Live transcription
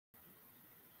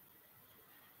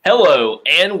Hello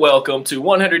and welcome to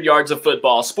 100 Yards of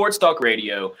Football Sports Talk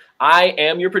Radio. I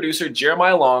am your producer,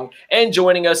 Jeremiah Long, and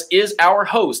joining us is our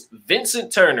host,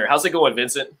 Vincent Turner. How's it going,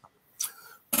 Vincent?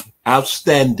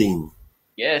 Outstanding.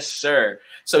 Yes, sir.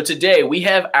 So today we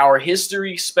have our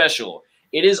history special.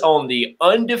 It is on the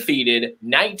undefeated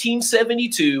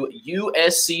 1972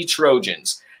 USC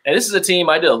Trojans. And this is a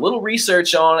team I did a little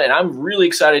research on, and I'm really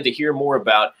excited to hear more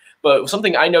about. But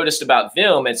something I noticed about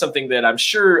them, and something that I'm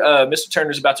sure Mr.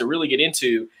 Turner's about to really get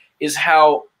into, is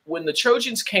how when the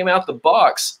Trojans came out the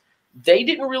box, they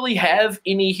didn't really have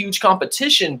any huge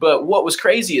competition. But what was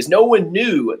crazy is no one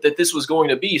knew that this was going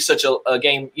to be such a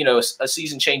game, a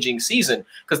season-changing season,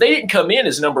 because they didn't come in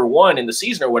as number one in the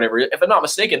season or whatever. If I'm not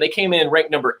mistaken, they came in ranked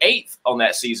number 8 on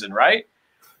that season, right?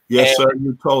 Yes, sir.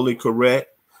 You're totally correct.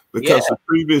 Because the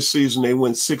previous season, they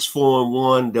went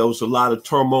 6-4-1. There was a lot of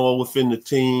turmoil within the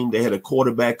team. They had a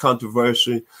quarterback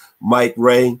controversy, Mike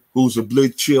Ray, who's a blue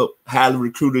chip, highly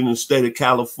recruited in the state of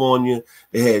California.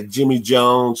 They had Jimmy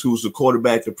Jones, who was the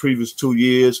quarterback the previous 2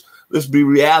 years. Let's be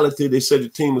reality. They said the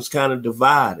team was kind of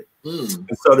divided. And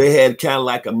so they had kind of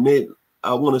like a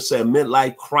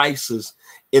midlife crisis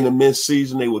in the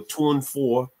mid-season. They were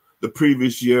 2-4 the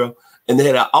previous year. And they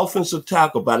had an offensive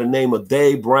tackle by the name of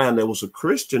Dave Brown that was a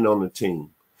Christian on the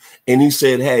team. And he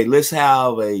said, hey, let's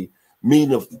have a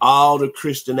meeting of all the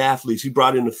Christian athletes. He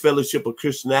brought in the Fellowship of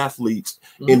Christian Athletes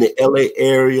in the LA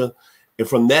area. And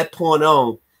from that point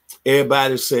on,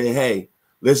 everybody said, hey,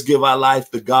 let's give our life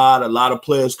to God. A lot of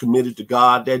players committed to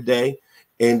God that day.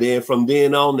 And then from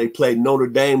then on, they played Notre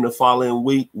Dame the following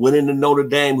week, went into Notre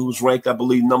Dame, who was ranked, I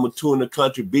believe, number 2 in the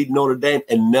country, beat Notre Dame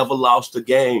and never lost a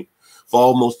game for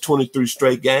almost 23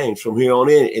 straight games from here on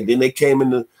in. And then they came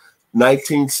into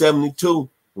 1972,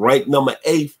 ranked number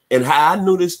 8. And how I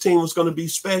knew this team was going to be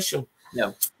special,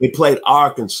 they played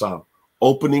Arkansas,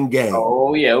 opening game.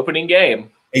 Oh, yeah, opening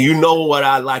game. And you know what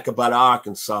I like about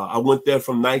Arkansas. I went there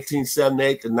from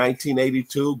 1978 to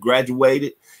 1982,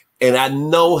 graduated, and I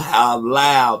know how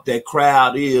loud that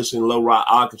crowd is in Little Rock,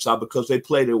 Arkansas, because they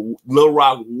played at Little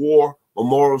Rock War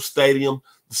Memorial Stadium.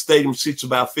 The stadium seats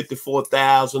about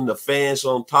 54,000. The fans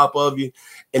on top of you.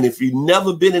 And if you've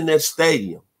never been in that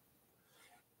stadium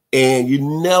and you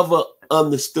never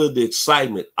understood the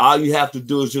excitement, all you have to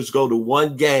do is just go to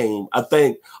one game. I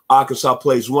think Arkansas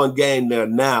plays one game there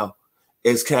now.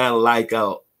 It's kind of like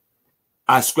a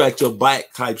I scratch your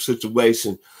back type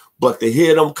situation. But to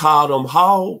hear them call them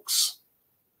Hogs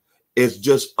is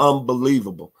just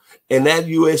unbelievable. And that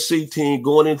USC team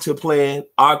going into playing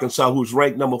Arkansas, who's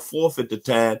ranked number 4 at the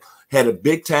time, had a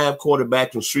big-time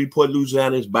quarterback from Shreveport,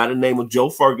 Louisiana, by the name of Joe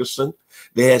Ferguson.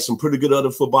 They had some pretty good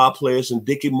other football players, and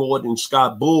Dickie Morton and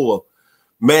Scott Bull.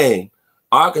 Man,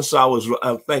 Arkansas was,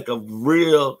 I think, I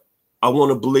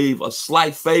want to believe, a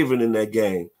slight favorite in that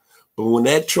game. But when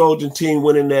that Trojan team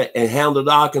went in there and handled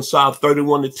Arkansas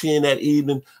 31-10 that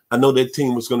evening, I know that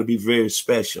team was going to be very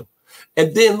special.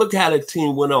 And then look how that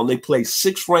team went on. They played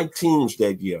 6 ranked teams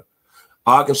that year.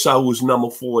 Arkansas was number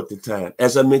 4 at the time.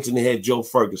 As I mentioned, they had Joe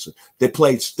Ferguson. They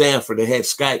played Stanford. They had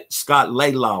Scott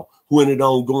Laylaw, who ended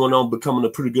on going on becoming a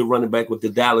pretty good running back with the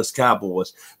Dallas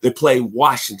Cowboys. They played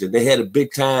Washington. They had a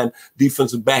big-time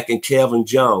defensive back in Kelvin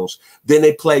Jones. Then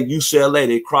they played UCLA,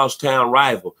 their crosstown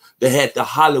rival. They had the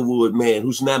Hollywood man,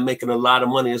 who's not making a lot of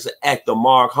money as an actor,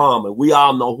 Mark Harmon. We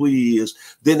all know who he is.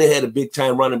 Then they had a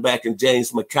big-time running back in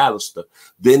James McAllister.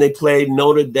 Then they played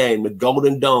Notre Dame, the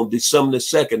Golden Dome, December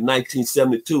 2nd,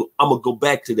 1972. I'm going to go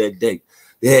back to that date.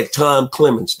 They had Tom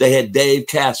Clemens. They had Dave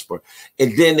Casper.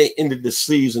 And then they ended the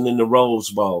season in the Rose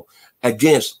Bowl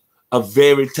against a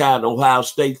very talented Ohio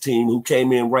State team who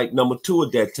came in ranked number 2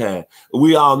 at that time.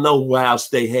 We all know who Ohio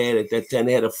State had at that time.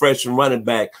 They had a freshman running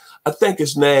back. I think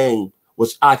his name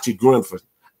was Archie Grimford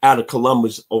out of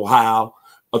Columbus, Ohio,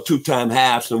 a 2-time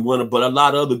Heisman winner, but a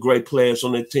lot of other great players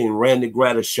on that team. Randy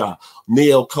Gradishaw,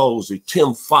 Neil Cozy,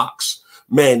 Tim Fox.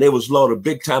 Man, they was loaded.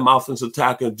 Big-time offensive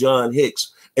tackle John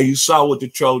Hicks. And you saw what the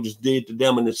Trojans did to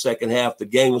them in the second half. The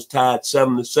game was tied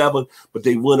 7-7, but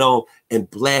they went on and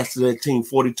blasted that team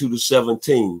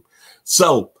 42-17.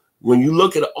 So when you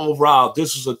look at it overall,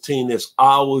 this is a team that's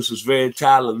always was very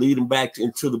talented, leading back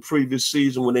into the previous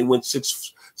season when they went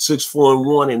 6-4-1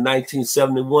 in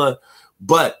 1971.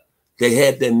 But they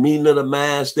had that meeting of the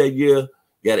minds that year,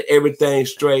 got everything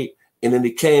straight. And then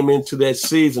they came into that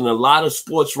season. A lot of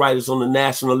sports writers on the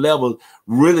national level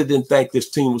really didn't think this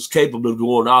team was capable of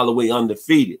going all the way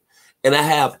undefeated. And I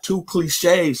have 2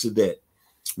 cliches to that.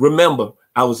 Remember,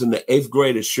 I was in the 8th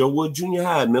grade at Sherwood Junior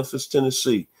High in Memphis,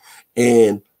 Tennessee.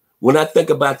 And When I think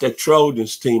about that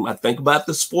Trojans team, I think about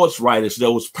the sports writers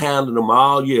that was pounding them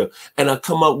all year. And I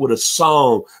come up with a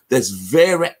song that's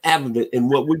very evident in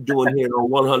what we're doing here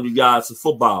on 100 Yards of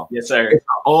Football. Yes, sir. It's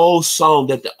an old song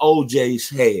that the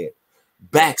OJs had,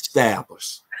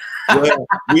 Backstabbers. Well,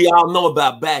 we all know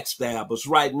about backstabbers.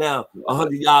 Right now,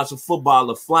 100 yards of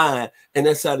football are flying, and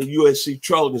that's how the USC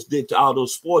Trojans did to all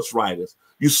those sports writers.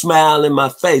 You smile in my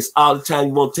face all the time.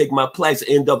 You won't take my place.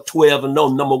 End up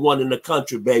 12-0, number one in the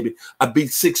country, baby. I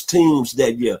beat 6 teams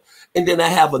that year. And then I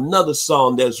have another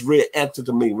song that's real answer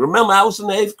to me. Remember, I was in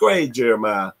the 8th grade,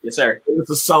 Jeremiah. Yes, sir. It was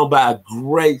a song by a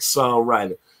great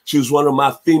songwriter. She was one of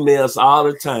my females all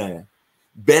the time.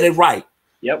 Betty Wright.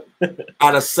 Yep.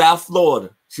 Out of South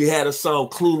Florida. She had a song,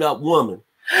 Clean Up Woman.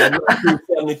 That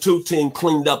 1972 team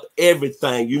cleaned up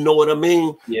everything. You know what I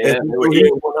mean? Yeah. And we were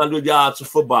here 100 yards of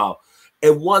football.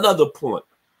 And one other point,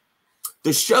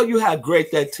 to show you how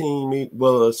great that team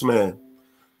was, man,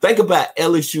 think about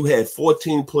LSU had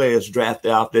 14 players drafted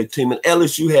out their team, and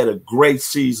LSU had a great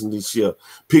season this year.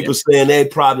 People saying they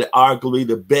probably arguably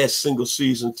the best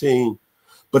single-season team.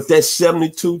 But that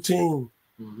 72 team,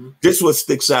 this is what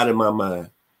sticks out in my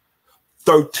mind.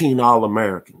 13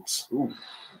 All-Americans.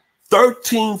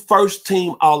 13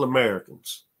 first-team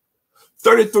All-Americans.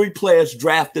 33 players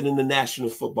drafted in the National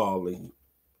Football League.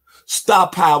 Star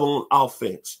power on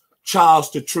offense.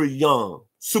 Charles the Tree Young,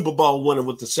 Super Bowl winner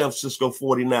with the San Francisco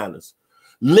 49ers.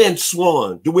 Lynn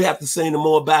Swann, do we have to say any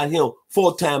more about him?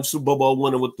 4-time Super Bowl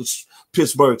winner with the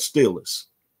Pittsburgh Steelers.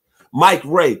 Mike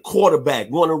Ray, quarterback,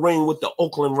 won a ring with the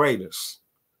Oakland Raiders.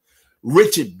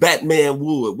 Richard Batman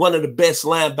Wood, one of the best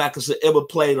linebackers that ever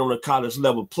played on the college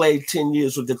level, played 10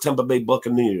 years with the Tampa Bay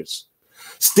Buccaneers.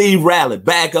 Steve Riley,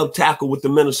 backup tackle with the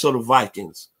Minnesota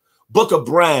Vikings. Booker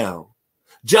Brown,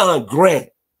 John Grant,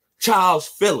 Charles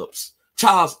Phillips,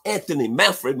 Charles Anthony,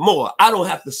 Manfred Moore. I don't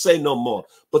have to say no more.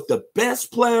 But the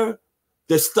best player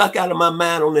that stuck out of my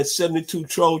mind on that 72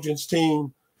 Trojans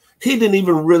team, he didn't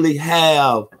even really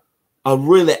have a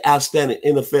really outstanding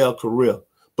NFL career,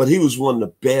 but he was one of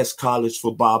the best college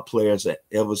football players I've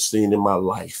ever seen in my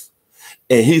life.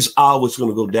 And he's always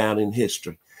going to go down in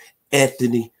history.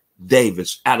 Anthony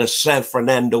Davis out of San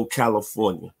Fernando,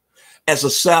 California. As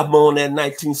a sophomore on that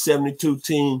 1972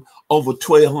 team, over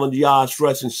 1,200 yards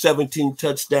rushing, 17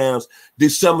 touchdowns.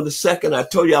 December the 2nd, I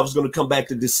told you I was going to come back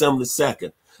to December the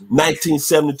 2nd.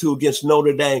 1972 against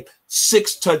Notre Dame,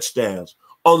 6 touchdowns.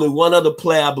 Only one other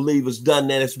player, I believe, has done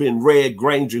that. It's been Red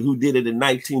Granger, who did it in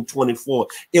 1924,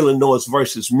 Illinois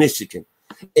versus Michigan.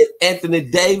 And Anthony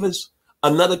Davis,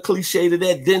 another cliche to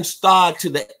that, didn't start to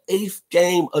the 8th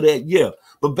game of that year.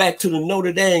 But back to the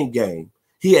Notre Dame game,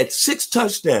 he had 6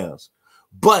 touchdowns,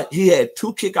 but he had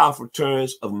 2 kickoff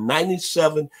returns of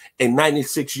 97 and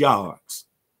 96 yards.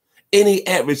 And he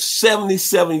averaged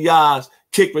 77 yards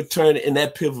kick return in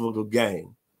that pivotal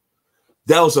game.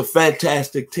 That was a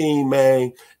fantastic team,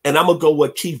 man. And I'm going to go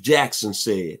what Keith Jackson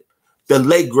said, the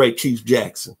late, great Keith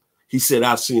Jackson. He said,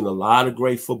 I've seen a lot of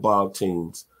great football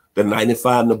teams. The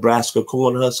 95 Nebraska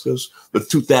Cornhuskers, the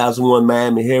 2001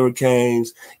 Miami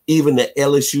Hurricanes, even the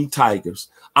LSU Tigers.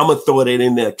 I'm going to throw that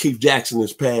in there. Keith Jackson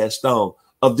has passed on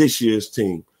of this year's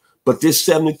team. But this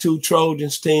 72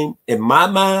 Trojans team, in my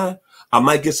mind, I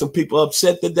might get some people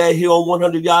upset today here on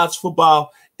 100 Yards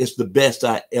Football. It's the best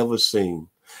I ever seen.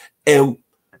 And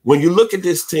when you look at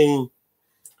this team,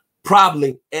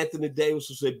 probably Anthony Davis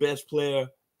was their best player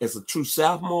as a true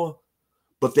sophomore,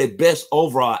 but their best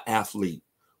overall athlete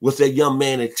was that young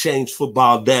man that changed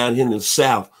football down here in the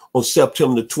South on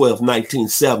September the 12th,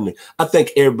 1970. I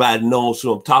think everybody knows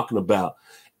who I'm talking about.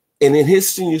 And in his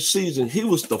senior season, he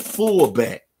was the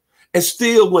fullback and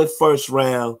still went first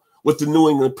round with the New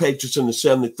England Patriots in the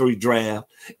 73 draft.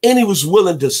 And he was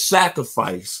willing to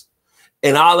sacrifice.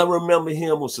 And all I remember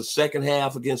him was the second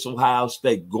half against Ohio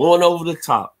State, going over the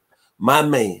top. My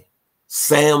man,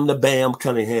 Sam the Bam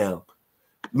Cunningham.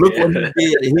 Look what he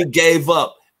did. And he gave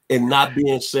up and not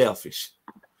being selfish.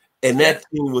 And that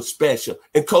team was special.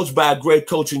 And coached by a great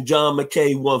coach in John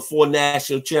McKay, won 4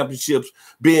 national championships,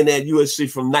 being at USC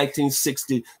from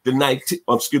 1960 to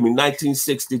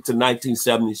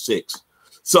 1976.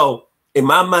 So in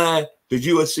my mind, the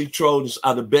USC Trojans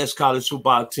are the best college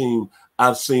football team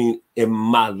I've seen in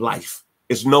my life.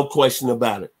 It's no question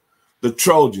about it. The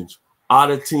Trojans are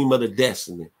the team of the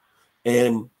destiny.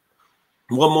 And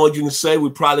one more you can say,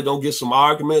 we're probably going to get some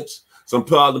arguments. Some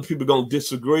other people going to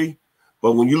disagree.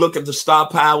 But when you look at the star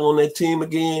power on that team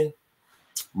again,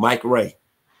 Mike Ray,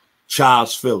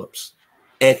 Charles Phillips,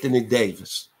 Anthony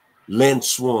Davis, Lynn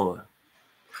Swann,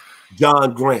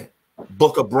 John Grant,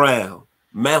 Booker Brown,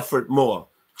 Manfred Moore,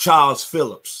 Charles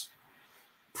Phillips,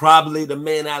 probably the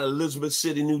man out of Elizabeth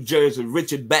City, New Jersey,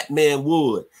 Richard Batman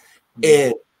Wood.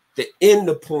 And to end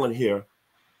the point here,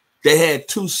 they had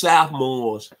two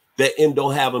sophomores that ended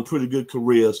up having pretty good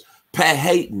careers. Pat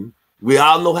Hayton, we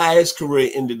all know how his career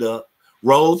ended up.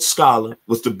 Rhodes Scholar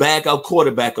was the backup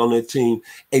quarterback on their team,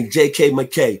 and J.K.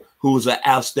 McKay, who was an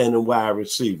outstanding wide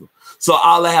receiver. So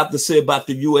all I have to say about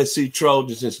the USC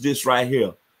Trojans is this right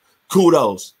here.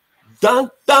 Kudos.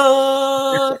 Dun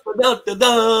dun dun dun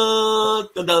dun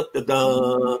dun dun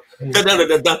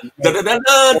dun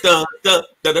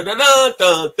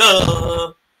dun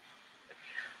dun.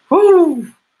 Whew.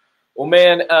 Well,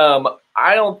 man,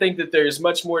 I don't think that there's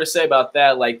much more to say about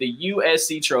that. Like the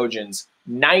USC Trojans,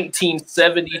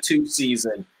 1972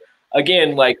 season.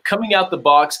 Again, like coming out the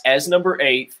box as number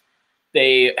 8,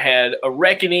 they had a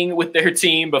reckoning with their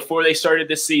team before they started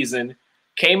this season.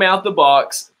 Came out the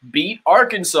box, beat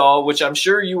Arkansas, which I'm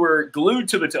sure you were glued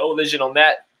to the television on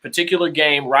that particular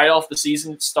game right off the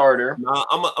season starter. Now,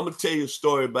 I'm going to tell you a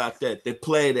story about that. They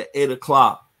played at 8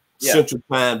 o'clock Central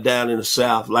Time down in the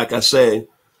South. Like I say,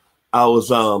 I was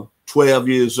 12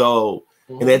 years old.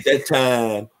 And at that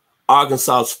time,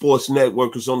 Arkansas Sports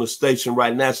Network is on the station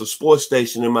right now. It's a sports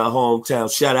station in my hometown.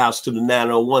 Shout outs to the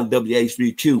 901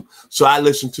 WHBQ. So I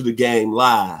listened to the game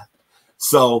live.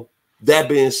 So that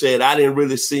being said, I didn't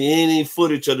really see any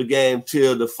footage of the game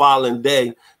till the following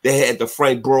day. They had the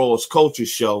Frank Broyles Coaches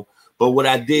Show. But what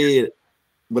I did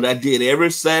every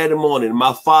Saturday morning,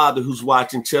 my father, who's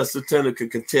watching Chester Turner,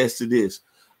 could contest to this.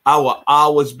 I will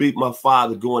always beat my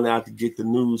father going out to get the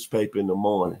newspaper in the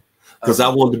morning because I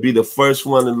wanted to be the first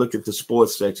one to look at the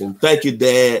sports section. Thank you,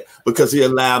 Dad, because he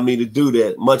allowed me to do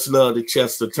that. Much love to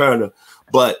Chester Turner.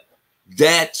 But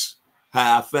that's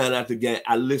how I found out the game.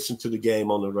 I listened to the game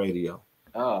on the radio.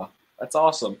 Oh, that's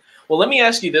awesome. Well, let me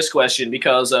ask you this question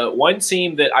because one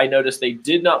team that I noticed they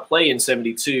did not play in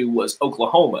 72 was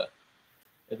Oklahoma.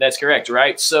 If that's correct,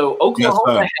 right? So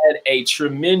Oklahoma had a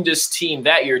tremendous team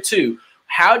that year too.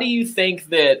 How do you think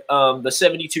that the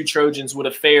 72 Trojans would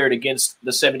have fared against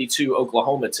the 72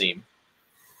 Oklahoma team?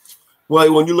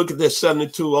 Well, when you look at that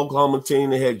 72 Oklahoma team,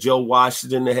 they had Joe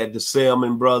Washington, they had the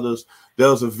Selman brothers. That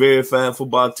was a very fine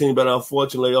football team, but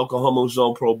unfortunately, Oklahoma was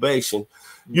on probation.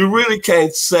 You really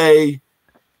can't say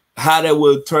how that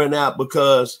would turn out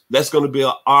because that's going to be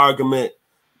an argument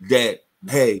that,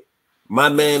 hey, my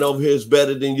man over here is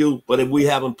better than you, but if we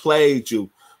haven't played you,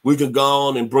 we can go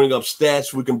on and bring up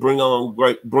stats. We can bring up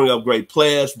great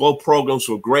players. Both programs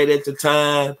were great at the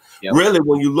time. Yep. Really,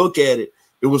 when you look at it,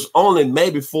 it was only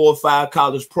maybe 4 or 5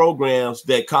 college programs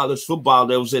that college football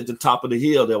that was at the top of the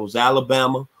hill. There was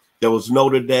Alabama, there was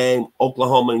Notre Dame,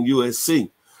 Oklahoma, and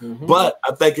USC. But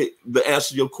I think to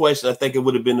answer your question, I think it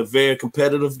would have been a very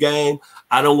competitive game.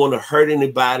 I don't want to hurt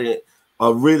anybody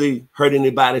or really hurt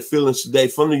anybody's feelings today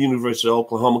from the University of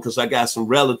Oklahoma because I got some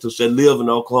relatives that live in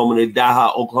Oklahoma. They're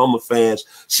diehard Oklahoma fans.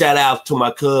 Shout out to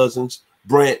my cousins,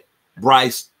 Brent,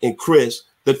 Bryce, and Chris.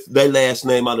 Their last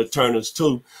name are the Turners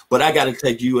too. But I got to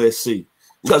take USC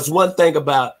because one thing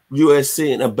about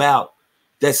USC and about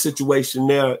that situation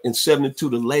there in 72,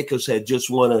 the Lakers had just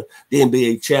won the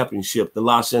NBA championship, the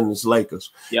Los Angeles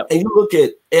Lakers. Yep. And you look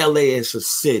at LA as a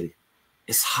city,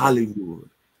 it's Hollywood.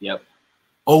 Yep.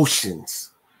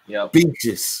 Oceans. Yep.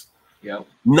 Beaches. Yep.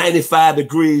 95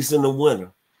 degrees in the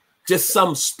winter. Just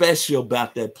something special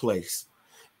about that place.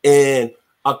 And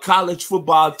a college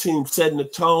football team setting the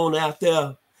tone out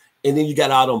there. And then you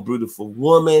got all them beautiful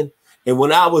women. And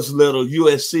when I was little,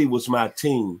 USC was my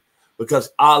team.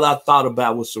 Because all I thought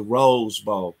about was the Rose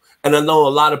Bowl. And I know a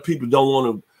lot of people don't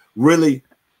want to really,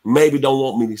 maybe don't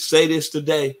want me to say this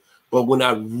today, but when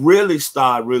I really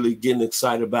started really getting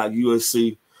excited about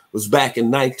USC was back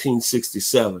in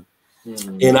 1967.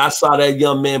 And I saw that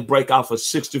young man break off a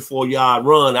 64-yard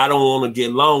run. I don't want to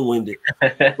get long-winded,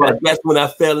 but that's when I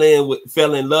fell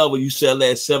in love with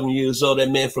UCLA at 7 years old, that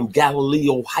man from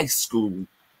Galileo High School.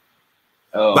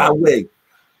 Oh. By the way,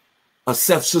 a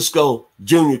San Francisco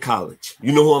Junior College.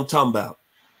 You know who I'm talking about?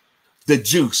 The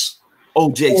Juice,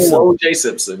 O.J. Simpson. O.J.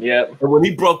 Simpson, yeah. And when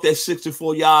he broke that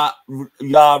 64-yard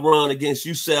run against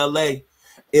UCLA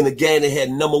in a game that had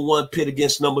 #1 Pitt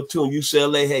against #2, and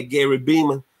UCLA had Gary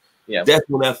Beeman, that's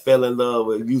when I fell in love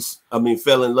with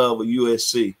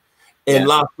USC. And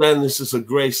Los Angeles is a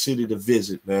great city to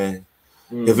visit, man.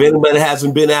 If anybody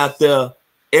hasn't been out there,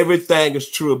 everything is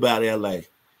true about L.A.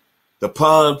 The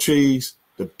palm trees,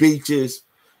 the beaches.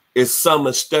 It's something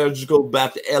nostalgical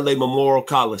about the LA Memorial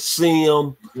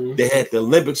Coliseum. They had the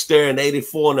Olympics there in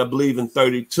 '84 and I believe in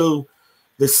 '32.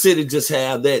 The city just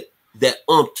had that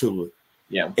to it.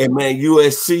 Yeah. And man,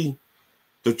 USC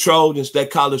The Trojans, that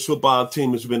college football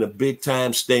team, has been a big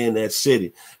time stay in that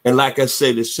city. And like I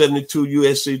said, the 72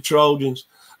 USC Trojans,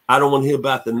 I don't want to hear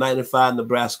about the 95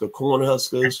 Nebraska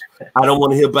Cornhuskers. I don't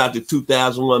want to hear about the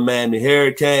 2001 Miami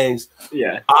Hurricanes.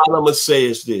 Yeah. All I'm going to say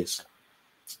is this.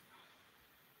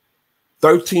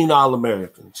 13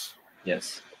 All-Americans.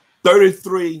 Yes.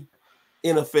 33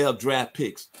 NFL draft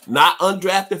picks. Not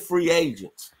undrafted free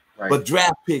agents. Right. But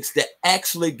draft picks that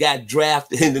actually got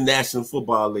drafted in the National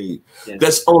Football League. Yes.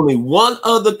 There's only one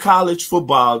other college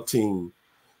football team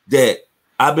that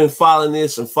I've been following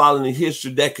this and following the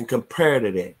history that can compare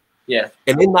to that. Yeah.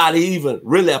 And they're not even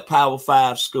really a Power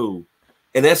 5 school.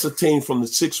 And that's a team from the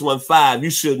 615.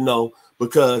 You should know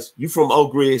because you're from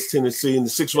Oak Ridge, Tennessee. And the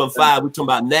 615, we're talking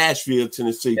about Nashville,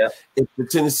 Tennessee. Yeah. It's the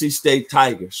Tennessee State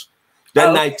Tigers. That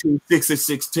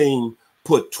 1966 team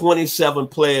put 27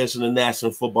 players in the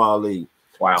National Football League.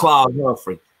 Wow. Claude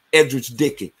Humphrey, Edrich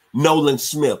Dickey, Nolan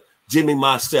Smith, Jimmy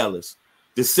Marcellus.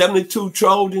 The 72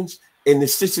 Trojans and the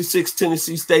 66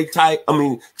 Tennessee State Tigers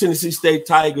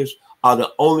are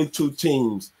the only two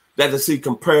teams that I see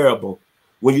comparable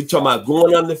when you're talking about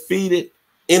going undefeated,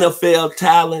 NFL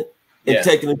talent, and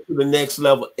taking it to the next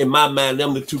level. In my mind,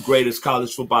 them the two greatest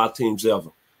college football teams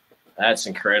ever. That's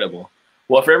incredible.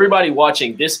 Well, for everybody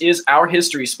watching, this is our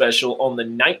history special on the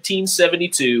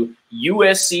 1972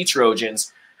 USC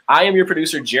Trojans. I am your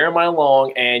producer, Jeremiah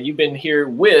Long, and you've been here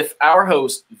with our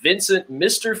host, Vincent,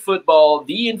 Mr. Football,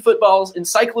 the in football's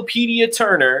encyclopedia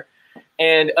Turner.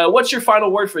 And what's your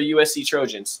final word for USC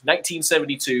Trojans?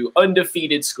 1972,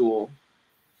 undefeated school.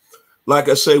 Like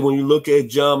I say, when you look at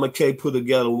John McKay put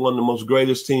together one of the most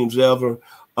greatest teams ever,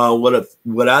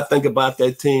 what I think about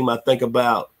that team, I think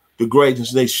about the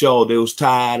greatness they showed. They was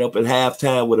tied up at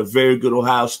halftime with a very good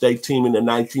Ohio State team in the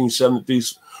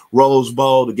 1973 Rose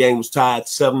Bowl. The game was tied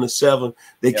 7-7.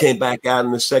 They came back out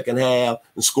in the second half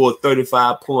and scored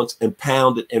 35 points and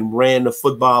pounded and ran the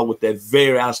football with that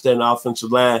very outstanding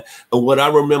offensive line. And what I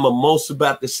remember most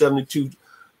about the 72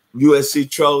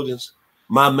 USC Trojans,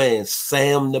 my man,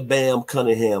 Sam the Bam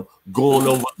Cunningham, going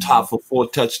over top for 4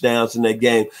 touchdowns in that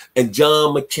game. And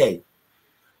John McKay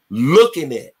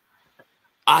looking at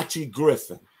Archie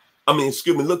Griffin.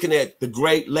 Looking at the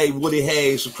great late Woody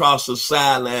Hayes across the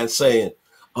sideline saying,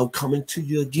 I'm coming to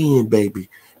you again, baby.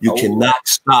 You cannot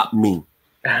stop me.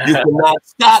 You cannot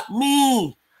stop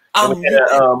me.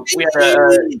 We had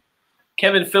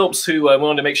Kevin Phillips, who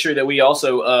wanted to make sure that we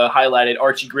also highlighted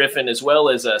Archie Griffin as well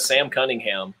as Sam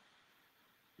Cunningham.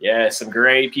 Yeah, some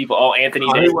great people. Oh,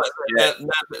 Anthony Davis.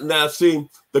 Now, see,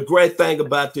 the great thing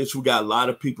about this, we got a lot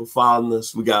of people following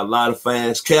us. We got a lot of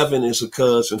fans. Kevin is a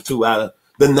cousin, too, out of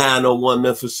the 901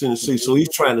 Memphis, Tennessee. So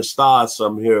he's trying to start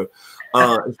something here.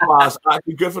 As far as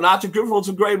Archie Griffin was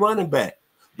a great running back.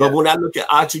 But when I look at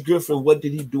Archie Griffin, what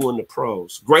did he do in the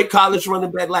pros? Great college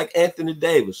running back like Anthony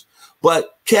Davis.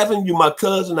 But, Kevin, you my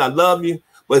cousin. I love you.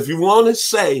 But if you want to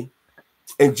say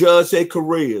and judge their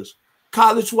careers,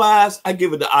 college-wise, I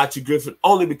give it to Archie Griffin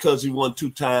only because he won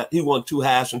 2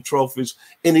 Heisman trophies,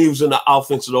 and he was in the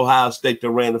offense at Ohio State that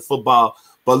ran the football.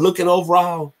 But looking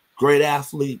overall, great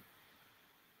athlete,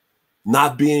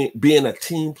 not being a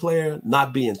team player,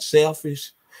 not being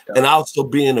selfish, and also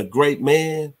being a great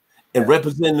man and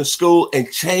representing the school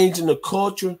and changing the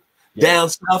culture down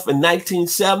south in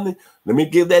 1970. Let me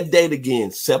give that date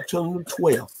again, September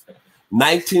 12th,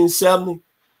 1970.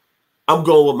 I'm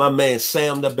going with my man,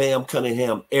 Sam the Bam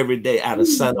Cunningham, every day out of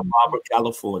Santa Barbara,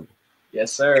 California.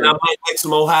 Yes, sir. And I might make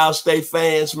some Ohio State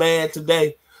fans mad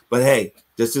today, but hey,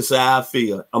 this is how I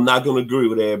feel. I'm not going to agree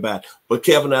with everybody. But,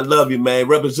 Kevin, I love you, man.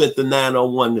 Represent the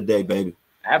 901 today, baby.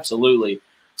 Absolutely.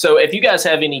 So if you guys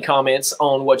have any comments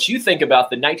on what you think about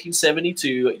the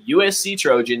 1972 USC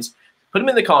Trojans, put them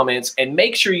in the comments and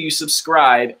make sure you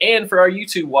subscribe. And for our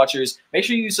YouTube watchers, make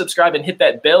sure you subscribe and hit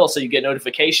that bell so you get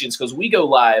notifications because we go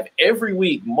live every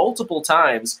week, multiple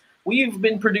times. We've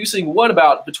been producing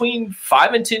about between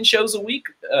 5 and 10 shows a week.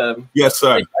 Yes,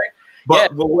 sir.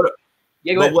 But what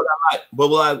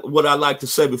I like to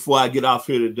say before I get off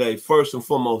here today, first and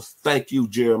foremost, thank you,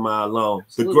 Jeremiah Long,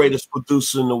 the greatest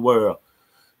producer in the world.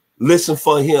 Listen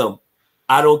for him.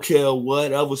 I don't care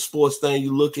whatever sports thing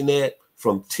you're looking at,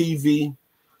 from TV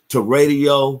to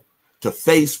radio to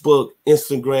Facebook,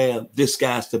 Instagram, this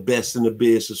guy's the best in the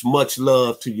business. Much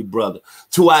love to you, brother.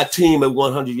 To our team at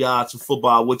 100 Yards of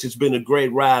Football, which has been a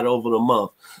great ride over the month.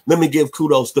 Let me give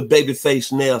kudos to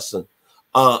Babyface Nelson,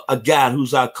 a guy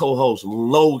who's our co-host,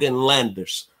 Logan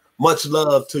Landers. Much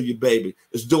love to you, baby.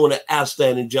 Is doing an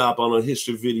outstanding job on our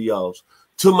history videos.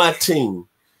 To my team,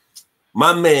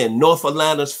 my man, North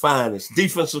Atlanta's finest,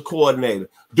 defensive coordinator,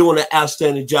 doing an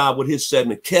outstanding job with his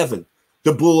segment, Kevin,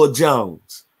 the Bull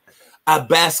Jones. Our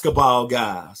basketball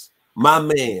guys, my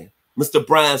man, Mr.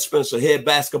 Brian Spencer, head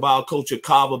basketball coach at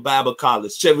Carver Bible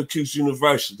College, Syracuse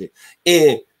University,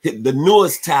 and the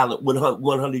newest talent with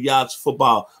 100 yards of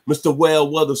football, Mr.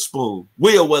 Will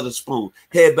Weatherspoon,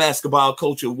 head basketball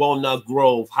coach at Walnut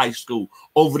Grove High School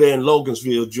over there in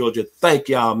Logan'sville, Georgia. Thank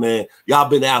y'all, man. Y'all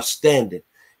been outstanding.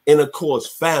 And of course,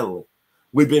 family,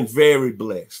 we've been very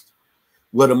blessed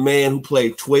with a man who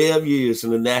played 12 years in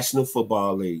the National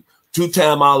Football League,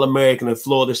 two-time All-American at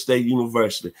Florida State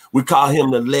University. We call him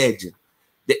the legend,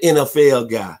 the NFL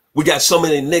guy. We got so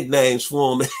many nicknames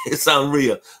for him. It's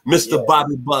unreal. Mr.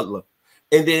 Bobby Butler.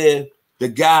 And then the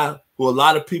guy who a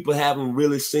lot of people haven't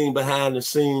really seen behind the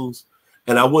scenes,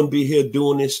 and I wouldn't be here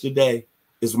doing this today,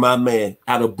 is my man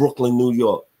out of Brooklyn, New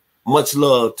York. Much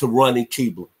love to Ronnie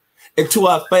Keebler. And to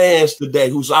our fans today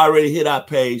who's already hit our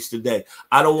page today,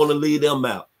 I don't want to leave them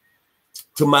out.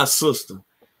 To my sister,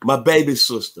 my baby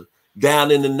sister,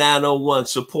 down in the 901,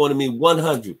 supporting me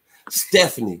 100,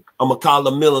 Stephanie, I'm going to call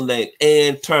her middle name,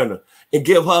 Ann Turner, and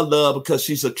give her love because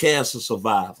she's a cancer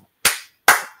survivor.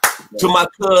 To my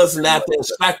cousin out there in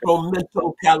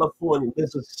Sacramento, California,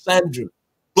 Mrs. Sandra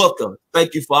Booker,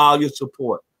 thank you for all your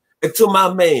support. And to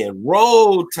my man,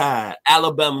 Roll Tide,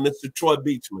 Alabama, Mr. Troy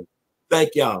Beachman,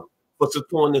 thank y'all for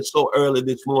supporting us so early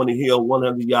this morning here on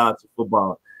 100 Yards of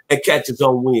Football, and catch us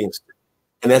on Wednesday.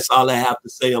 And that's all I have to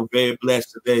say. I'm very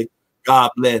blessed today.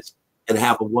 God bless, and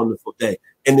have a wonderful day.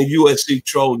 And the USC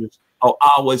Trojans are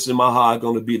always in my heart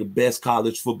going to be the best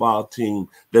college football team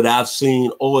that I've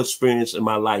seen or experienced in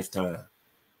my lifetime.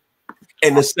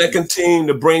 And the second team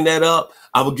to bring that up,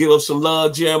 I will give up some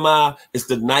love, Jeremiah. It's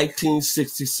the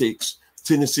 1966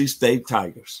 Tennessee State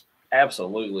Tigers.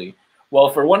 Absolutely.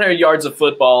 Well, for 100 Yards of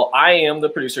Football, I am the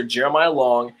producer, Jeremiah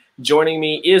Long. Joining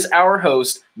me is our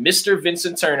host, Mr.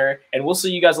 Vincent Turner, and we'll see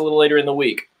you guys a little later in the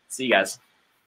week. See you guys.